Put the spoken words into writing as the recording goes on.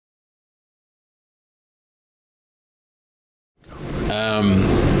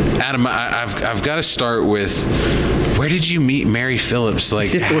Adam, I've got to start with, where did you meet Mary Phillips?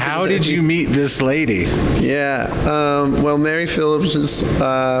 Like, how did you meet this lady? Yeah, well, Mary Phillips is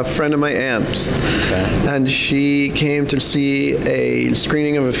a friend of my aunt's, and she came to see a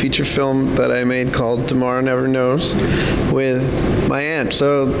screening of a feature film that I made called Tomorrow Never Knows with my aunt.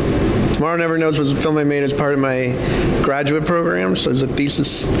 So Tomorrow Never Knows was a film I made as part of my graduate program, so it's a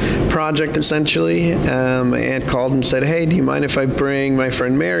thesis project, essentially. My aunt called and said, hey, do you mind if I bring my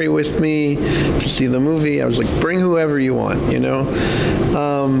friend Mary with me to see the movie? I was like, bring whoever you want, you know?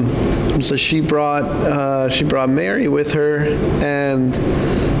 And so she brought Mary with her, and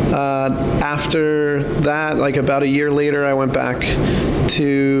after that, like about a year later, I went back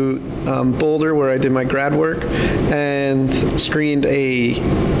to Boulder, where I did my grad work, and screened a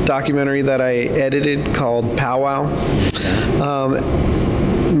documentary that I edited called Powwow.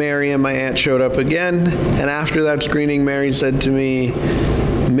 Mary and my aunt showed up again, and after that screening, Mary said to me,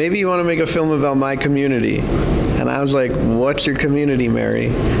 maybe you want to make a film about my community. And I was like, what's your community, Mary?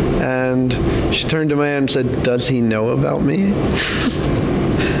 And she turned to my aunt and said, does he know about me?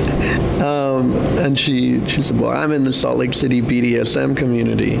 And she said, well, I'm in the Salt Lake City BDSM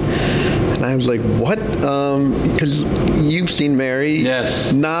community. And I was like, what? Because you've seen Mary.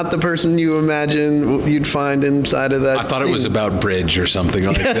 Yes. Not the person you imagine you'd find inside of that I thought scene. it was about bridge or something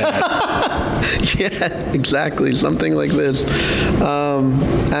like that. Yeah, exactly. Something like this.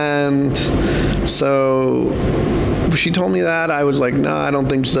 And so she told me that. I was like, no, I don't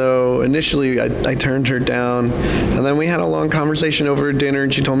think so. Initially, I turned her down. And then we had a long conversation over dinner,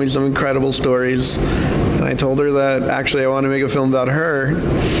 and she told me some incredible stories. And I told her that actually I want to make a film about her,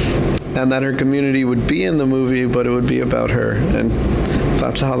 and that her community would be in the movie, but it would be about her. And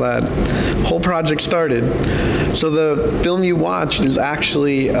that's how that whole project started. So the film you watched is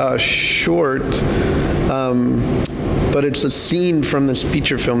actually a short, but it's a scene from this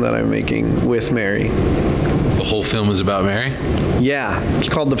feature film that I'm making with Mary. The whole film is about Mary? Yeah, it's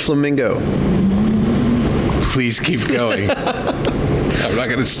called The Flamingo. Please keep going. I'm not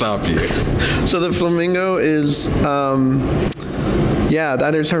going to stop you. So The Flamingo is,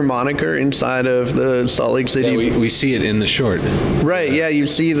 that is her moniker inside of the Salt Lake City. Yeah, we see it in the short. Right. Yeah, you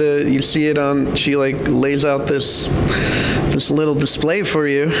see it on. She like lays out this little display for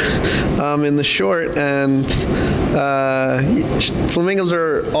you in the short, and flamingos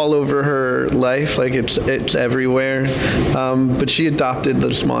are all over her life. Like it's everywhere. But she adopted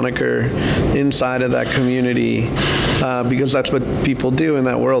this moniker inside of that community because that's what people do in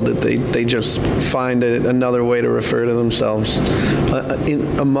that world. That they just find another way to refer to themselves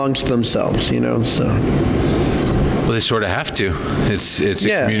amongst themselves. You know. So. Well, they sort of have to. It's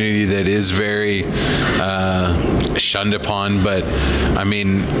a community that is very shunned upon, but I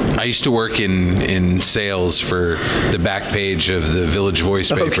mean, I used to work in sales for the back page of the Village Voice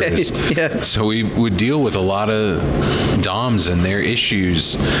papers. Okay. Yeah. So we would deal with a lot of DOMs and their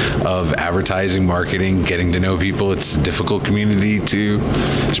issues of advertising, marketing, getting to know people. It's a difficult community to,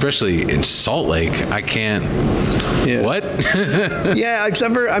 especially in Salt Lake. I can't. Yeah. What? Yeah,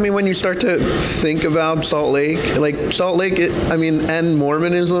 except for, I mean, when you start to think about Salt Lake, like Salt Lake, and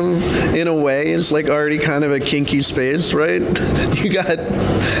Mormonism in a way is like already kind of a kinky space, right? You got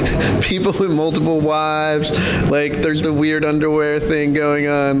people with multiple wives, like there's the weird underwear thing going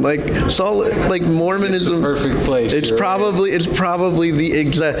on, like Mormonism. It's the perfect place. It's probably the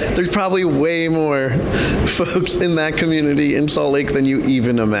exact. There's probably way more folks in that community in Salt Lake than you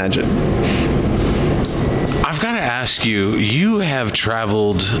even imagine. I've got to ask you, you have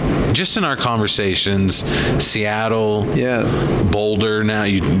traveled, just in our conversations, Seattle, Boulder, now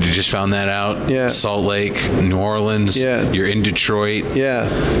you just found that out, Salt Lake, New Orleans, you're in Detroit. Yeah.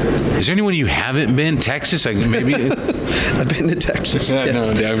 Is there anyone you haven't been? Texas? Maybe? I've been to Texas.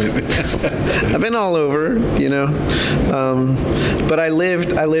 No, damn it. I've been all over, you know. But I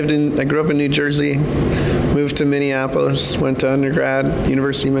grew up in New Jersey, moved to Minneapolis, went to undergrad,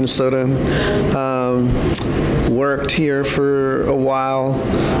 University of Minnesota, worked here for a while.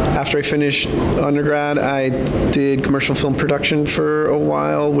 After I finished undergrad, I did commercial film production for a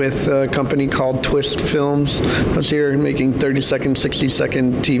while with a company called Twist Films. I was here making 30-second,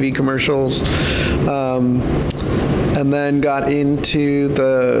 60-second TV commercials. And then got into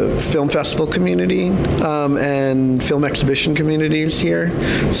the film festival community and film exhibition communities here.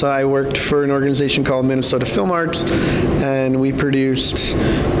 So I worked for an organization called Minnesota Film Arts, and we produced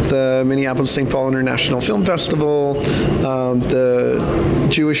the Minneapolis-St. Paul International Film Festival, the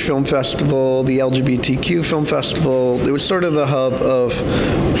Jewish Film Festival, the LGBTQ Film Festival. It was sort of the hub of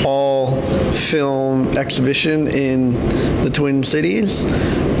all film exhibition in the Twin Cities.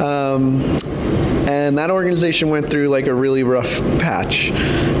 And And that organization went through like a really rough patch.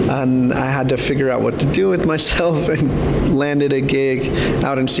 And I had to figure out what to do with myself and landed a gig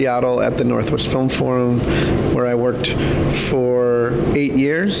out in Seattle at the Northwest Film Forum, where I worked for 8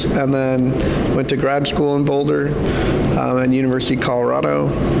 years, and then went to grad school in Boulder at University of Colorado.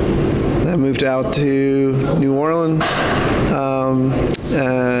 I moved out to New Orleans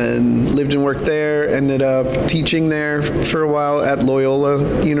and lived and worked there. Ended up teaching there for a while at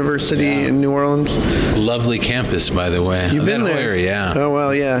Loyola University in New Orleans. Lovely campus, by the way. You've been there? Area, yeah. Oh,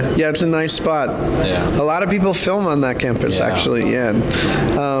 well, yeah. Yeah, it's a nice spot. Yeah. A lot of people film on that campus, actually, and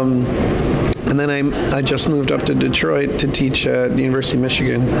then I just moved up to Detroit to teach at the University of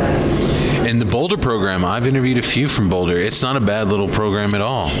Michigan. And the Boulder program, I've interviewed a few from Boulder. It's not a bad little program at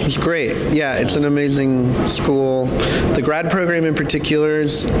all. It's great. Yeah, it's an amazing school. The grad program in particular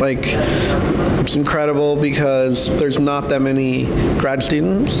is it's incredible because there's not that many grad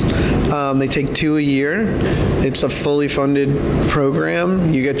students. They take 2 a year. It's a fully funded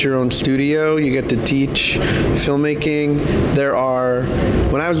program. You get your own studio. You get to teach filmmaking.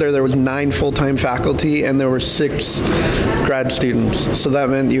 When I was there was 9 full-time faculty and there were 6 grad students. So that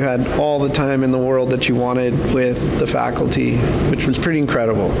meant you had all the time in the world that you wanted with the faculty, which was pretty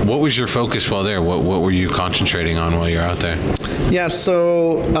incredible. What was your focus while there? What were you concentrating on while you're out there? Yeah,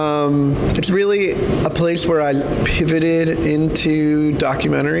 so it's really a place where I pivoted into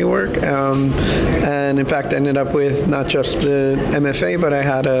documentary work, and in fact ended up with not just the MFA, but I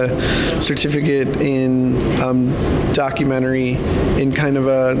had a certificate in documentary in kind of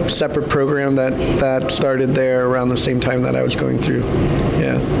a separate program that started there around the same time that I was going through.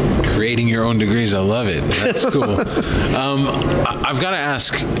 Yeah. Creating your own degrees, I love it. That's cool. I've got to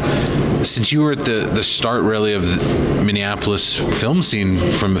ask, since you were at the start really of the Minneapolis film scene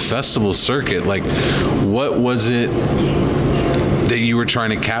from the festival circuit, like what was it that you were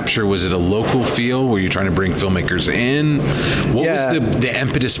trying to capture? Was it a local feel? Were you trying to bring filmmakers in? What was the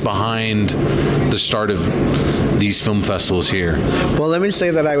impetus behind the start of these film festivals here? Well, let me say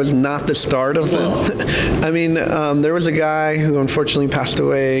that I was not the start of them. I mean, there was a guy who unfortunately passed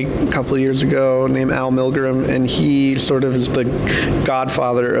away a couple of years ago named Al Milgram, and he sort of is the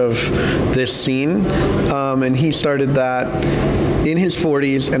godfather of this scene. And he started that in his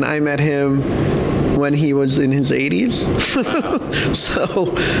 40s, and I met him when he was in his 80s.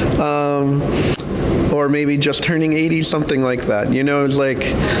 So, or maybe just turning 80, something like that. You know, it's like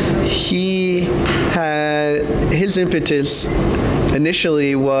he had his impetus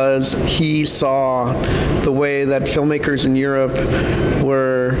initially was he saw the way that filmmakers in Europe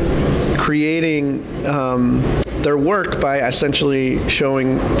were creating their work by essentially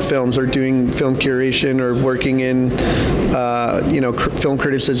showing films or doing film curation or working in film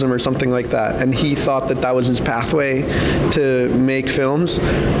criticism or something like that. And he thought that that was his pathway to make films.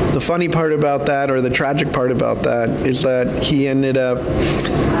 The funny part about that, or the tragic part about that, is that he ended up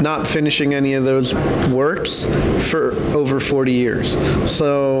not finishing any of those works for over 40 years.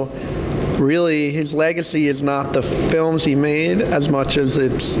 So really, his legacy is not the films he made as much as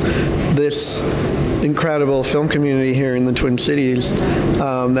it's this incredible film community here in the Twin Cities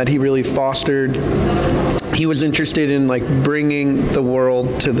that he really fostered. He was interested in bringing the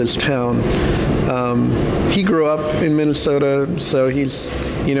world to this town. He grew up in Minnesota, so he's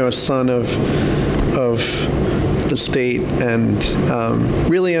a son of the state, and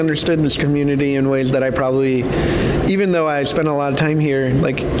really understood this community in ways that I probably, even though I spent a lot of time here,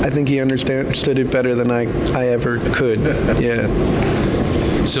 I think he understood it better than I ever could. Yeah.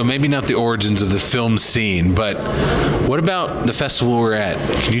 So maybe not the origins of the film scene, but what about the festival we're at?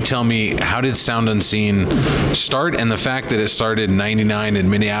 Can you tell me, how did Sound Unseen start, and the fact that it started in '99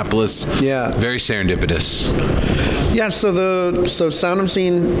 in Minneapolis? Yeah. Very serendipitous. Yeah, so Sound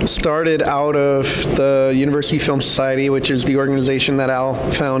Unseen started out of the University Film Society, which is the organization that Al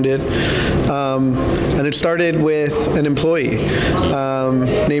founded. And it started with an employee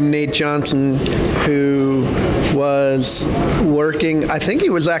named Nate Johnson, who was working, I think he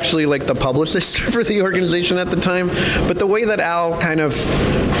was actually the publicist for the organization at the time, but the way that Al kind of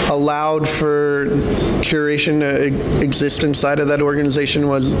allowed for curation to exist inside of that organization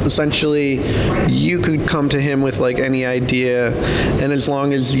was essentially you could come to him with any idea, and as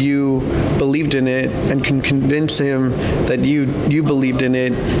long as you believed in it and can convince him that you believed in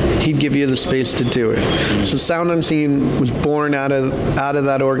it, he'd give you the space to do it. So Sound Unseen was born out of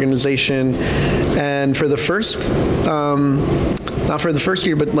that organization, and for the first not for the first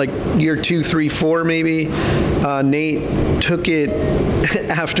year, but year 2, 3, 4 maybe, Nate took it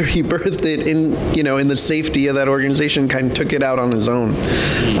after he birthed it in the safety of that organization, kind of took it out on his own,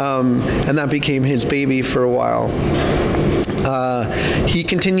 and that became his baby for a while. he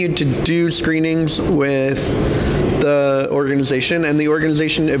continued to do screenings with the organization, and the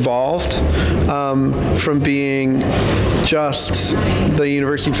organization evolved from being just the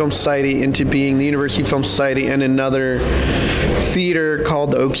University Film Society into being the University Film Society and another theater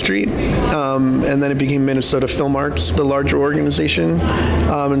called the Oak Street, and then it became Minnesota Film Arts, the larger organization.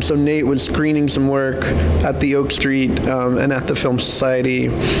 And so Nate was screening some work at the Oak Street and at the Film Society,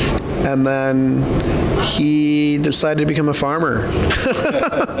 and then he decided to become a farmer.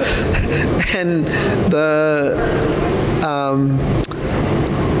 And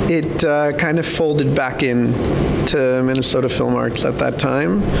it kind of folded back in to Minnesota Film Arts at that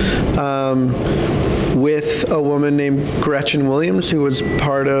time, with a woman named Gretchen Williams, who was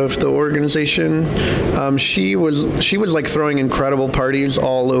part of the organization. She was like throwing incredible parties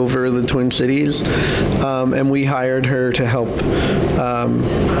all over the Twin Cities, and we hired her to help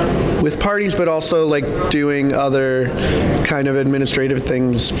with parties, but also like doing other kind of administrative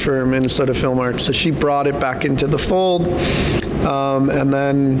things for Minnesota Film Arts. So she brought it back into the fold, and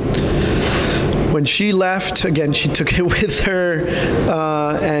then when she left, again, she took it with her,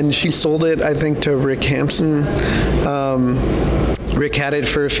 and she sold it, I think, to Rick Hansen. Rick had it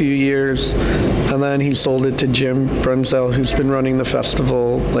for a few years, and then he sold it to Jim Brunzell, who's been running the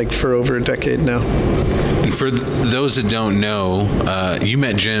festival like for over a decade now. And for those that don't know, you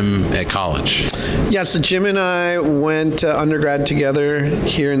met Jim at college. Yeah, so Jim and I went to undergrad together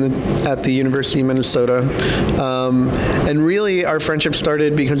here at the University of Minnesota, and really our friendship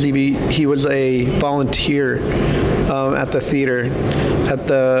started because he was a volunteer at the theater, at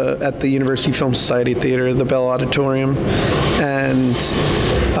the University Film Society Theater, the Bell Auditorium, and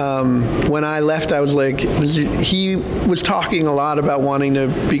when I left, I was like, he was talking a lot about wanting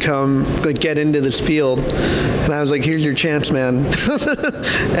to get into this field, and I was like, here's your chance, man.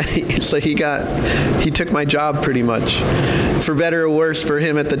 So he took my job pretty much, for better or worse for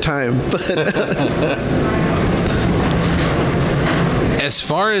him at the time. As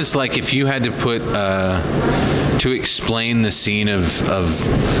far as like, if you had to put to explain the scene of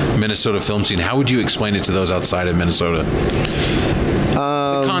Minnesota film scene, how would you explain it to those outside of Minnesota?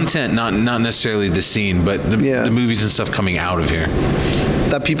 The content, not necessarily the scene, but the movies and stuff coming out of here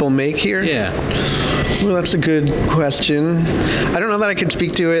that people make here. Yeah. Well, that's a good question. I don't know that I could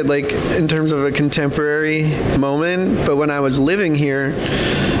speak to it like in terms of a contemporary moment, but when I was living here,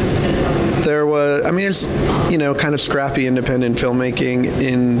 there was, I mean, it's, kind of scrappy independent filmmaking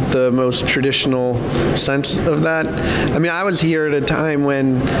in the most traditional sense of that. I mean, I was here at a time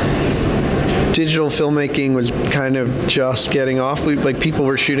when digital filmmaking was kind of just getting off. People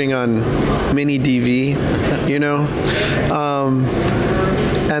were shooting on mini DV,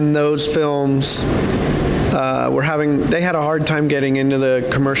 and those films they had a hard time getting into the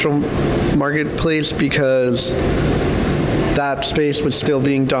commercial marketplace because that space was still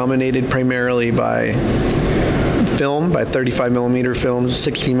being dominated primarily by film, by 35 millimeter films,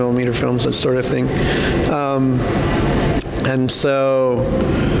 16 millimeter films, that sort of thing. And so,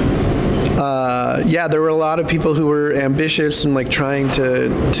 there were a lot of people who were ambitious and like trying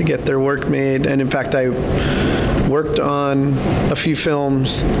to get their work made. And in fact, I worked on a few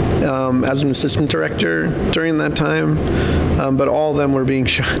films as an assistant director during that time, but all of them were being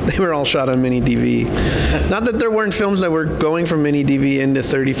shot. They were all shot on mini DV. Not that there weren't films that were going from mini DV into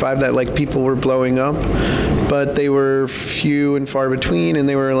 35 that like people were blowing up, but they were few and far between, and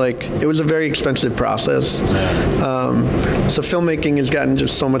they were like, it was a very expensive process. So filmmaking has gotten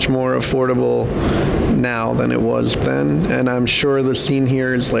just so much more affordable now than it was then, and I'm sure the scene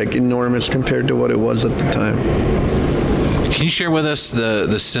here is like enormous compared to what it was at the time. Can you share with us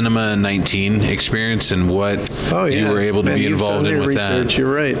the Cinema 19 experience and what you were able to be involved in with research. That?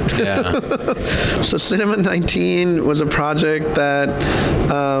 You're right. Yeah. So Cinema 19 was a project that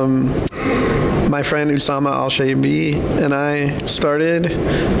my friend Usama Al-Shaibi and I started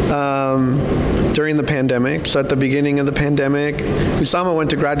during the pandemic. So at the beginning of the pandemic, Usama went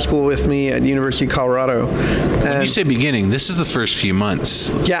to grad school with me at University of Colorado. And when you say beginning, this is the first few months.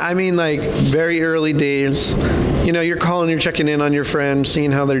 Yeah, I mean like very early days. You're calling, you're checking in on your friends,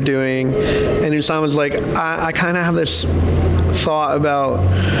 seeing how they're doing. And Usama's like, I kind of have this thought about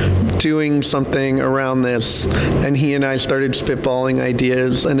doing something around this, and he and I started spitballing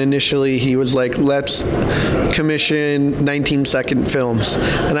ideas, and initially he was like, let's commission 19-second films,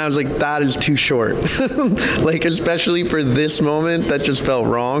 and I was like, that is too short. Like, especially for this moment, that just felt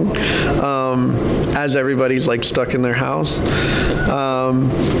wrong, as everybody's like stuck in their house,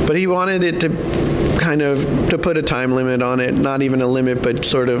 but he wanted it to kind of to put a time limit on it, not even a limit, but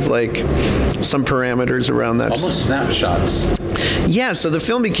sort of like some parameters around that. Almost snapshots. Yeah, so the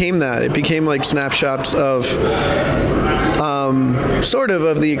film became that. It became like snapshots of sort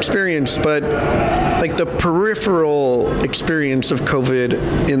of the experience, but like the peripheral experience of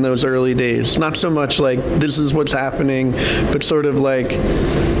COVID in those early days. Not so much like this is what's happening, but sort of like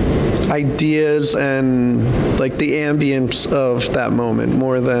ideas and like the ambience of that moment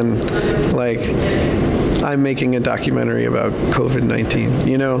more than like I'm making a documentary about COVID-19,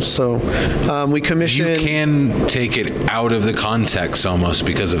 you know? So we commissioned... You can take it out of the context almost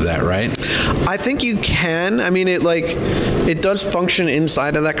because of that, right? I think you can. I mean, it does function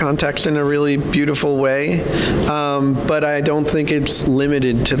inside of that context in a really beautiful way, but I don't think it's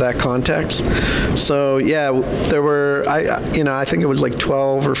limited to that context. So yeah, there were, I think it was like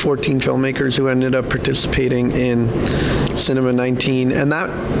 12 or 14 filmmakers who ended up participating in Cinema 19, and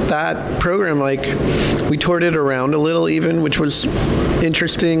that program, like, we toured it around a little even, which was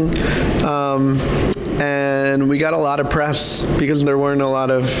interesting. And we got a lot of press because there weren't a lot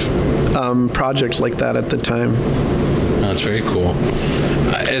of projects like that at the time. That's very cool.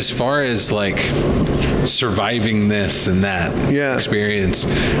 As far as like surviving this and that experience,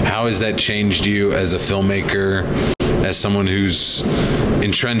 how has that changed you as a filmmaker, as someone who's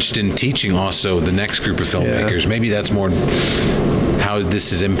entrenched in teaching also the next group of filmmakers? Maybe that's more how this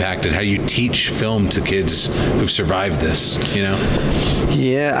has impacted how you teach film to kids who've survived this, you know?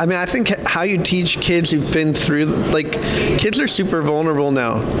 Yeah, I mean, I think how you teach kids who've been through, like, kids are super vulnerable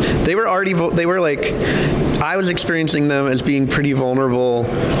now. They were like, I was experiencing them as being pretty vulnerable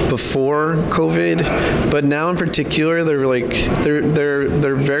before COVID, but now in particular, they're like,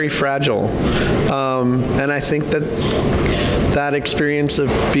 they're very fragile. And I think that experience of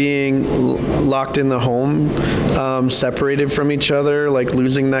being locked in the home, separated from each other, like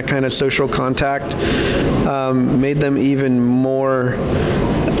losing that kind of social contact, made them even more,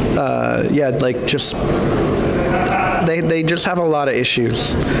 like just, they just have a lot of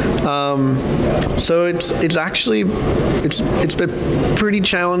issues. So it's actually, it's a pretty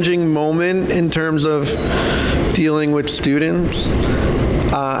challenging moment in terms of dealing with students.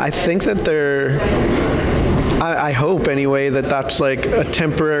 I think that I hope anyway that that's like a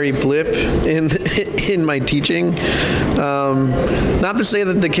temporary blip in my teaching. Not to say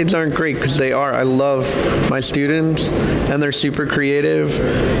that the kids aren't great, because they are. I love my students and they're super creative,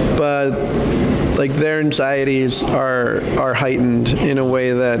 but like their anxieties are heightened in a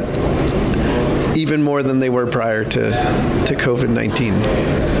way that even more than they were prior to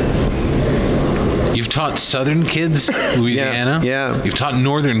COVID-19. You've taught Southern kids, Louisiana. Yeah. You've taught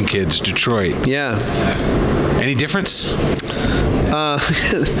Northern kids, Detroit. Yeah. Any difference?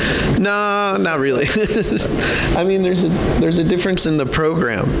 No, not really. I mean, there's a difference in the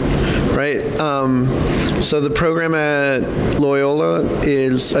program, right? So the program at Loyola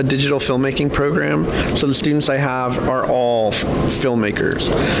is a digital filmmaking program. So the students I have are all filmmakers.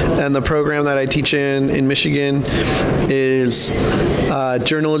 And the program that I teach in Michigan is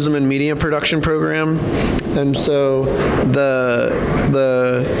journalism and media production program. And so the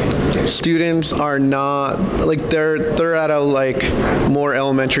students are not, like, they're at a like more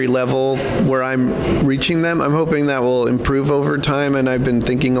elementary level where I'm reaching them. I'm hoping that will improve over time, and I've been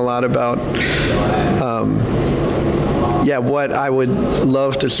thinking a lot about what I would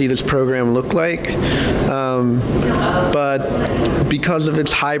love to see this program look like. But because of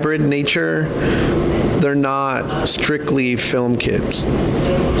its hybrid nature, they're not strictly film kids.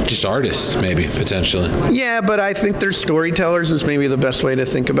 Just artists, maybe, potentially. Yeah, but I think they're storytellers is maybe the best way to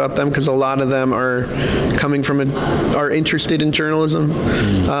think about them, because a lot of them are coming from are interested in journalism.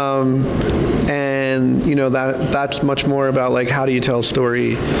 And you know, that's much more about like how do you tell a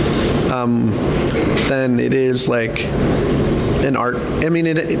story than it is like an art. I mean,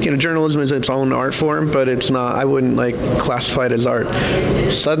 journalism is its own art form, but it's not. I wouldn't like classify it as art.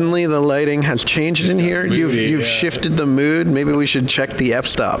 Suddenly, the lighting has changed in here. You've shifted the mood. Maybe we should check the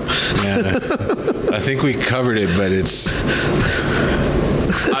f-stop. Yeah, I think we covered it, but it's.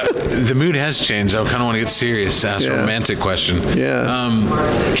 The mood has changed. I kind of want to get serious, ask a romantic question.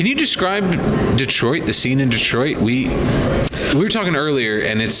 Yeah. Can you describe Detroit, the scene in Detroit? We were talking earlier,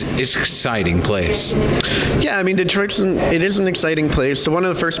 and it's an exciting place. Yeah, I mean, it is an exciting place. So one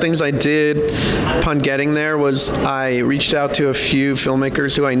of the first things I did upon getting there was I reached out to a few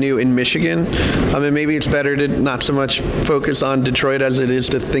filmmakers who I knew in Michigan. I mean, maybe it's better to not so much focus on Detroit as it is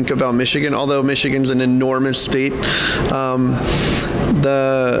to think about Michigan, although Michigan's an enormous state.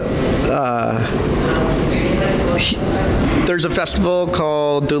 there's a festival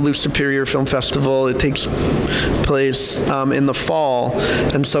called Duluth Superior Film Festival. It takes place in the fall,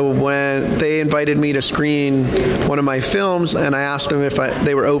 and so when they invited me to screen one of my films, and I asked them if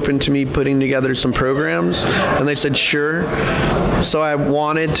they were open to me putting together some programs, and they said sure. So I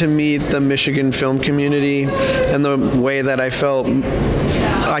wanted to meet the Michigan film community, and the way that I felt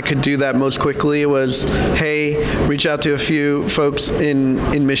I could do that most quickly was, hey, reach out to a few folks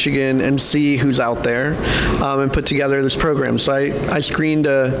in Michigan and see who's out there, and put together this program. So I screened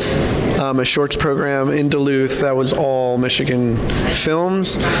a shorts program in Duluth that was all Michigan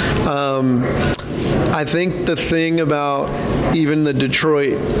films. I think the thing about even the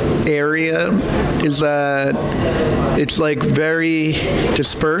Detroit area is that it's like very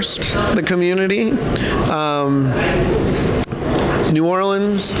dispersed, the community. New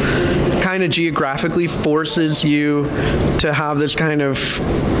Orleans kind of geographically forces you to have this kind of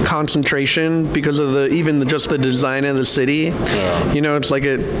concentration because of just the design of the city. Yeah. You know, it's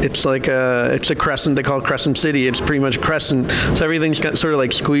a crescent. They call it Crescent City. It's pretty much a crescent. So everything's got sort of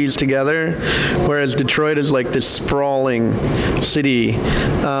like squeezed together, whereas Detroit is like this sprawling city.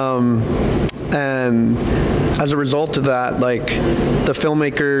 And as a result of that, like, the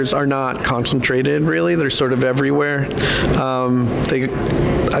filmmakers are not concentrated, really. They're sort of everywhere.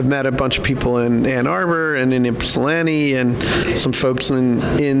 I've met a bunch of people in Ann Arbor and in Ypsilanti and some folks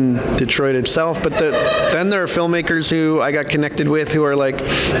in Detroit itself. But then there are filmmakers who I got connected with who are, like,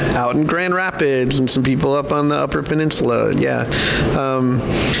 out in Grand Rapids, and some people up on the Upper Peninsula. Yeah. I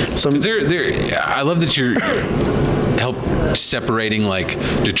love that you're help separating, like,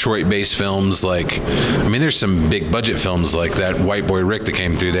 Detroit-based films. Like, I mean, there's some big budget films like that White Boy Rick that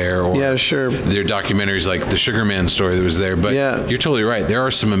came through there, or yeah, sure, there are documentaries like the Sugar Man story that was there. But yeah, you're totally right. There are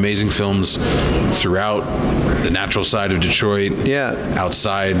some amazing films throughout the natural side of Detroit. Yeah,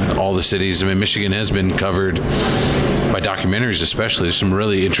 outside all the cities. I mean, Michigan has been covered by documentaries, especially. There's some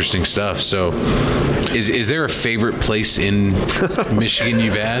really interesting stuff. So, is there a favorite place in Michigan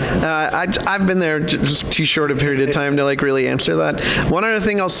you've had? I've been there just too short a period of time to, like, really answer that. One other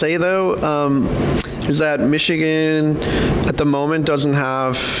thing I'll say, though, is that Michigan at the moment doesn't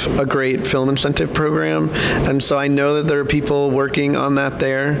have a great film incentive program, and so I know that there are people working on that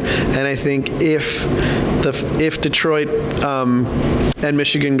there, and I think if Detroit and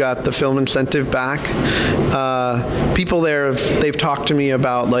Michigan got the film incentive back, people there they've talked to me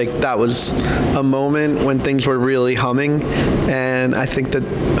about, like, that was a moment when things were really humming, and I think that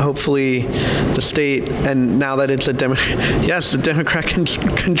hopefully the state, and now that it's a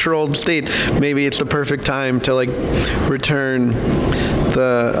Democrat-controlled state, maybe it's the perfect time to, like, return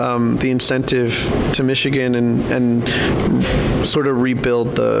the incentive to Michigan and sort of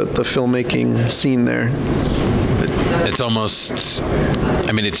rebuild the filmmaking scene there. It's almost,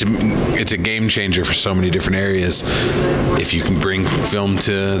 I mean, it's a game changer for so many different areas. If you can bring film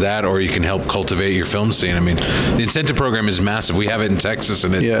to that, or you can help cultivate your film scene. I mean, the incentive program is massive. We have it in Texas,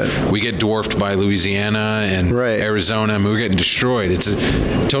 and we get dwarfed by Louisiana and Arizona. I mean, we're getting destroyed. It's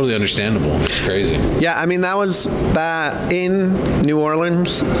totally understandable. It's crazy. Yeah, I mean, that in New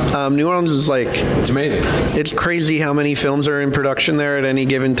Orleans. New Orleans is, like, it's amazing. It's crazy how many films are in production there at any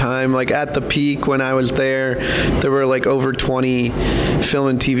given time. Like, at the peak when I was there were, like, over 20 film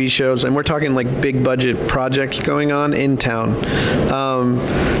and TV shows, and we're talking, like, big budget projects going on in town.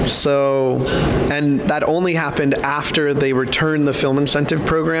 And that only happened after they returned the film incentive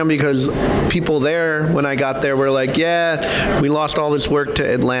program, because people there, when I got there, were like, yeah, we lost all this work to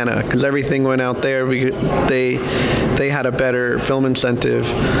Atlanta because everything went out there because they had a better film incentive.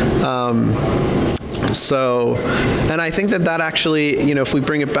 So, and I think that actually, you know, if we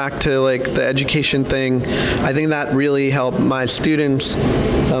bring it back to, like, the education thing, I think that really helped my students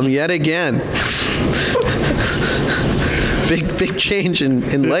yet again. Big change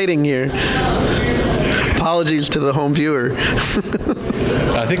in lighting here. Apologies to the home viewer.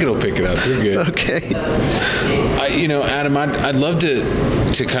 I think it'll pick it up. You're good. Okay. Adam, I'd love to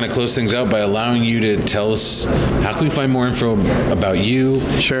kind of close things out by allowing you to tell us, how can we find more info about you?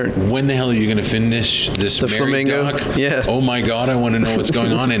 Sure. When the hell are you going to finish this The Mary Flamingo? doc? Yeah. Oh my God, I want to know what's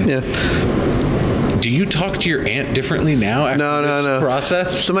going on. And do you talk to your aunt differently now after this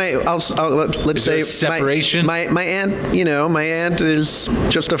process? So let's say separation. My aunt, my aunt is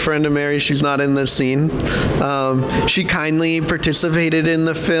just a friend of Mary. She's not in the scene. She kindly participated in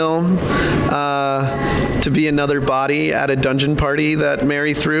the film to be another body at a dungeon party that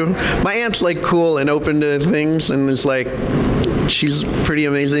Mary threw. My aunt's, like, cool and open to things, and is, like, she's pretty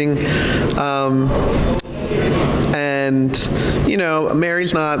amazing. And And, you know,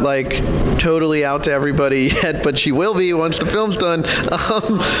 Mary's not like totally out to everybody yet, but she will be once the film's done.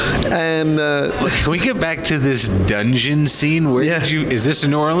 Can we get back to this dungeon scene? Where did you? Is this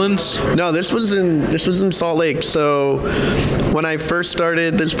in New Orleans? No, this was in Salt Lake. So when I first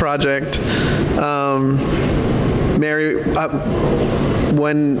started this project, Mary,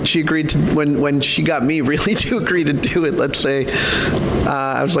 when she got me really to agree to do it, let's say,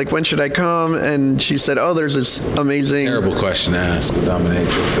 I was like, when should I come? And she said, oh, there's this amazing... Terrible question to ask,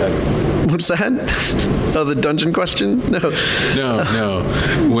 dominatrix. What's that? Oh, the dungeon question? No.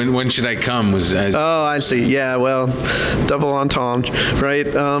 When should I come? Oh, I see. Yeah, well, double entendre, right?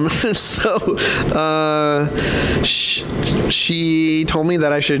 She told me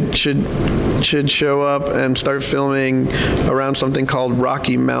that I should show up and start filming around something called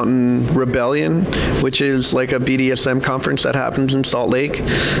Rocky Mountain Rebellion, which is like a BDSM conference that happens in Salt Lake.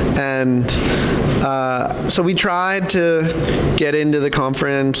 And so we tried to get into the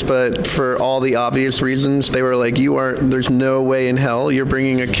conference, but for all the obvious reasons, they were like, there's no way in hell you're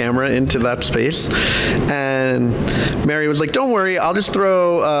bringing a camera into that space. And Mary was like, don't worry, I'll just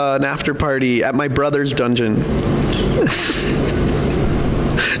throw an after party at my brother's dungeon.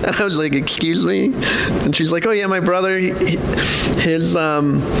 And I was like, excuse me? And she's like, oh yeah, my brother, he's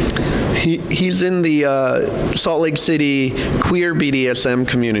in the Salt Lake City queer BDSM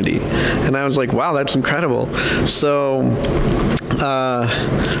community. And I was like, wow, that's incredible. So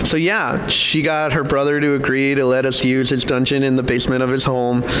yeah, she got her brother to agree to let us use his dungeon in the basement of his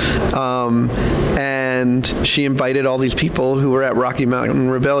home. And she invited all these people who were at Rocky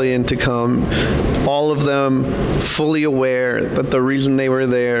Mountain Rebellion to come, all of them fully aware that the reason they were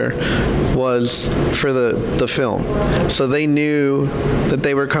there was for the film. So they knew that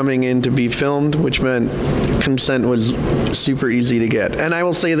they were coming in to be filmed, which meant consent was super easy to get. And I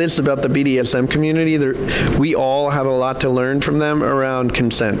will say this about the BDSM community, we all have a lot to learn from them around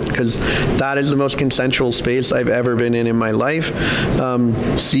consent, because that is the most consensual space I've ever been in my life.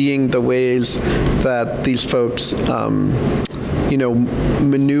 Seeing the ways that these folks,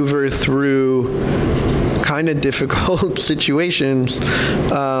 maneuver through kind of difficult situations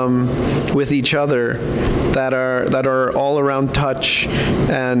with each other that are all around touch,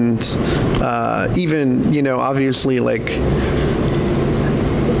 and even obviously like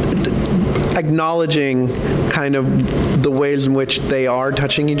acknowledging kind of the ways in which they are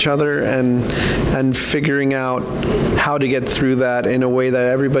touching each other, and figuring out how to get through that in a way that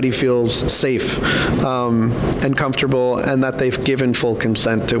everybody feels safe and comfortable, and that they've given full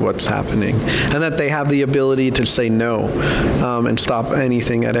consent to what's happening, and that they have the ability to say no and stop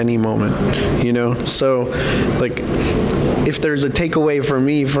anything at any moment, So, like, if there's a takeaway for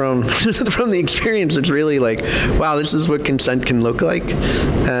me from the experience, it's really like, wow, this is what consent can look like,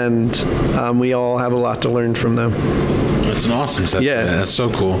 and we all have a lot to learn from them. That's an awesome set. Yeah, that's so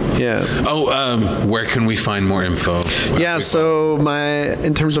cool. Yeah. Oh, where can we find more info? So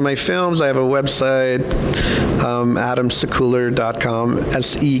in terms of my films, I have a website, adamsekuler.com,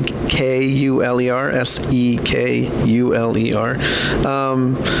 Sekuler.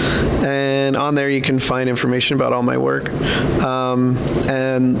 And on there you can find information about all my work,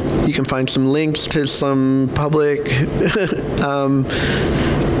 and you can find some links to some public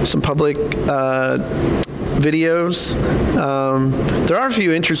videos. There are a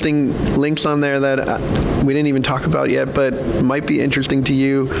few interesting links on there that we didn't even talk about yet, but might be interesting to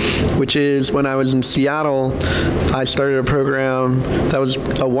you, which is when I was in Seattle, I started a program that was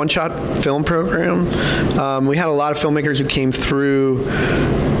a one-shot film program. We had a lot of filmmakers who came through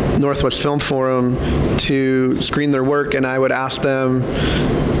Northwest Film Forum to screen their work, and I would ask them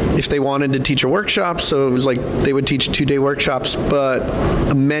if they wanted to teach a workshop. So it was like they would teach 2-day workshops,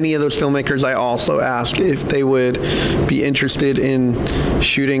 but many of those filmmakers I also asked if they would be interested in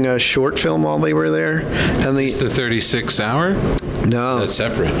shooting a short film while they were there. And Is the 36-hour? No. Is that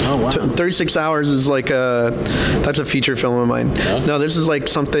separate? Oh, wow. 36 hours is like that's a feature film of mine. Yeah. No, this is like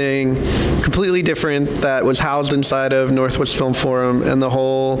something completely different that was housed inside of Northwest Film Forum, and the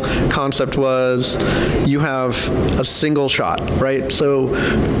whole concept was you have a single shot, right? So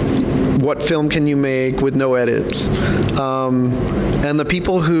what film can you make with no edits? And the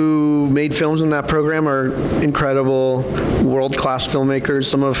people who made films in that program are incredible, world-class filmmakers,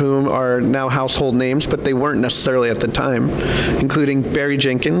 some of whom are now household names, but they weren't necessarily at the time, including Barry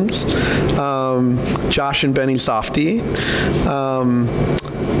Jenkins, Josh and Benny Softy,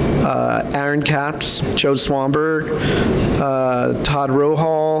 Aaron Katz, Joe Swanberg, Todd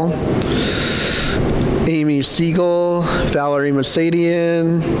Rohal, Amy Siegel, Valerie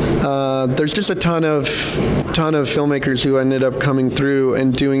Masadian. There's just a ton of filmmakers who ended up coming through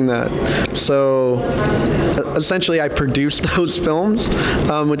and doing that. So essentially I produced those films,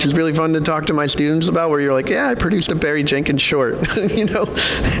 which is really fun to talk to my students about, where you're like, yeah, I produced a Barry Jenkins short.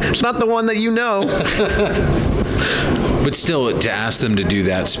 It's not the one that you know. But still, to ask them to do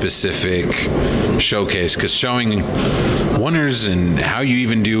that specific showcase, because showing runners and how you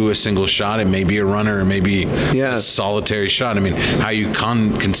even do a single shot, it may be a runner, or maybe a solitary shot. I mean, how you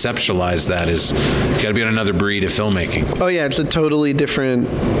conceptualize that is got to be on another breed of filmmaking. Oh yeah, it's a totally different.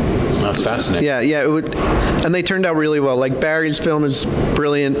 That's fascinating. Yeah, it would, and they turned out really well. Like Barry's film is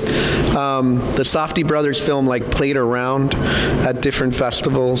brilliant. The Safdie brothers film played around at different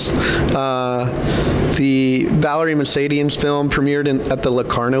festivals. The Valerie Masadian's film premiered at the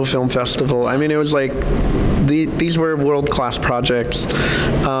Locarno Film Festival. I mean, it was these were world-class projects,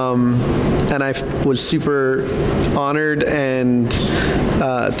 and I was super honored and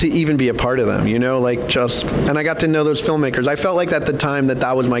to even be a part of them. And I got to know those filmmakers. I felt like at the time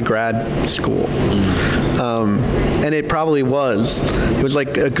that was my grad school. And it probably was. It was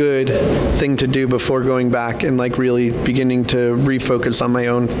a good thing to do before going back and really beginning to refocus on my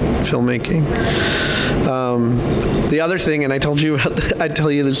own filmmaking. The other thing, and I told you I'd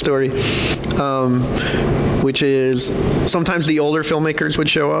tell you the story, which is sometimes the older filmmakers would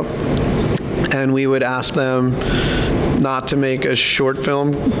show up and we would ask them not to make a short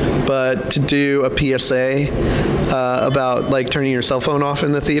film, but to do a PSA about turning your cell phone off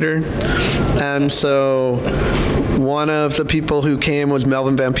in the theater. And so one of the people who came was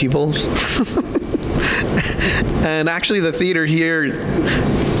Melvin Van Peebles. And actually the theater here,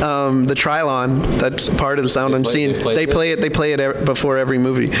 the Trilon, that's part of the Sound Unseen. They play it before every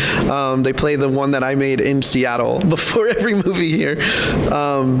movie. They play the one that I made in Seattle before every movie here.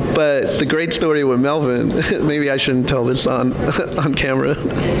 But the great story with Melvin, maybe I shouldn't tell this on camera.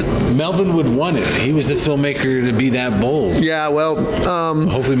 Melvin would want it. He was the filmmaker to be that bold. Yeah, well...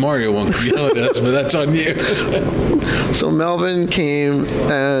 hopefully Mario won't yell at us, but that's on you. So Melvin came,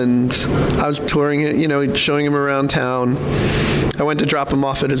 and I was touring it, showing him around town. I went to drop him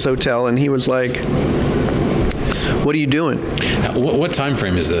off at his hotel, and he was like, "What are you doing?" What time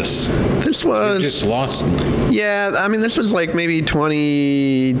frame is this? This was... You just lost... Yeah, I mean, this was maybe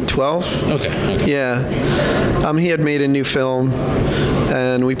 2012. Okay. Yeah. He had made a new film,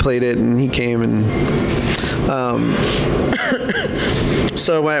 and we played it, and he came, and...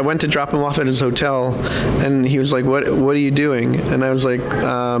 So I went to drop him off at his hotel, and he was like, "What are you doing?" And I was like,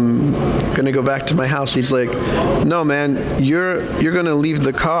 "Gonna go back to my house." He's like, "No, man, you're gonna leave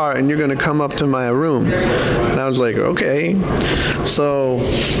the car and you're gonna come up to my room." And I was like, "Okay." So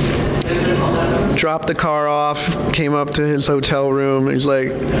dropped the car off, came up to his hotel room. He's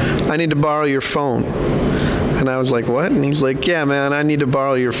like, "I need to borrow your phone." And I was like, "What?" And he's like, "Yeah, man, I need to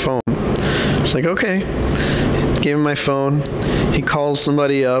borrow your phone." It's like, "Okay." Gave him my phone. He calls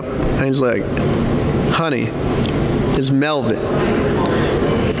somebody up, and he's like, "Honey, it's Melvin.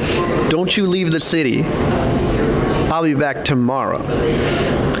 Don't you leave the city. I'll be back tomorrow.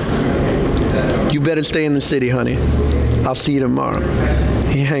 You better stay in the city, honey. I'll see you tomorrow."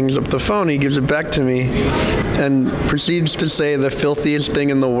 He hangs up the phone, he gives it back to me, and proceeds to say the filthiest thing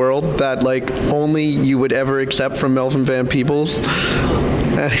in the world that only you would ever accept from Melvin Van Peebles.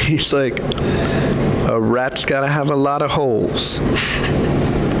 And he's like, "A rat's gotta have a lot of holes."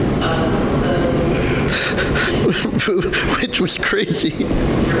 Which was crazy.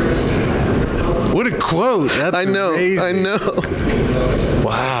 What a quote. That's amazing. I know.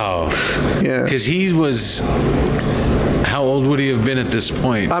 Wow. Yeah. Because he was... How old would he have been at this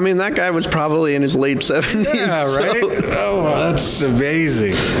point? I mean, that guy was probably in his late 70s. Yeah, right? Oh, that's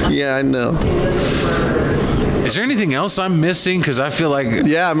amazing. Yeah, I know. Is there anything else I'm missing? Because I feel like...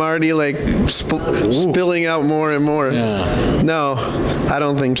 Yeah, I'm already spilling out more and more. Yeah. No, I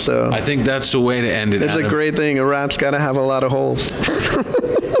don't think so. I think that's the way to end it. It's a great thing. A rat's got to have a lot of holes.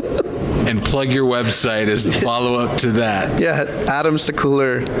 And plug your website as the follow-up to that. Yeah,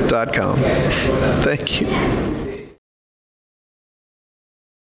 adamsekuler.com. Thank you.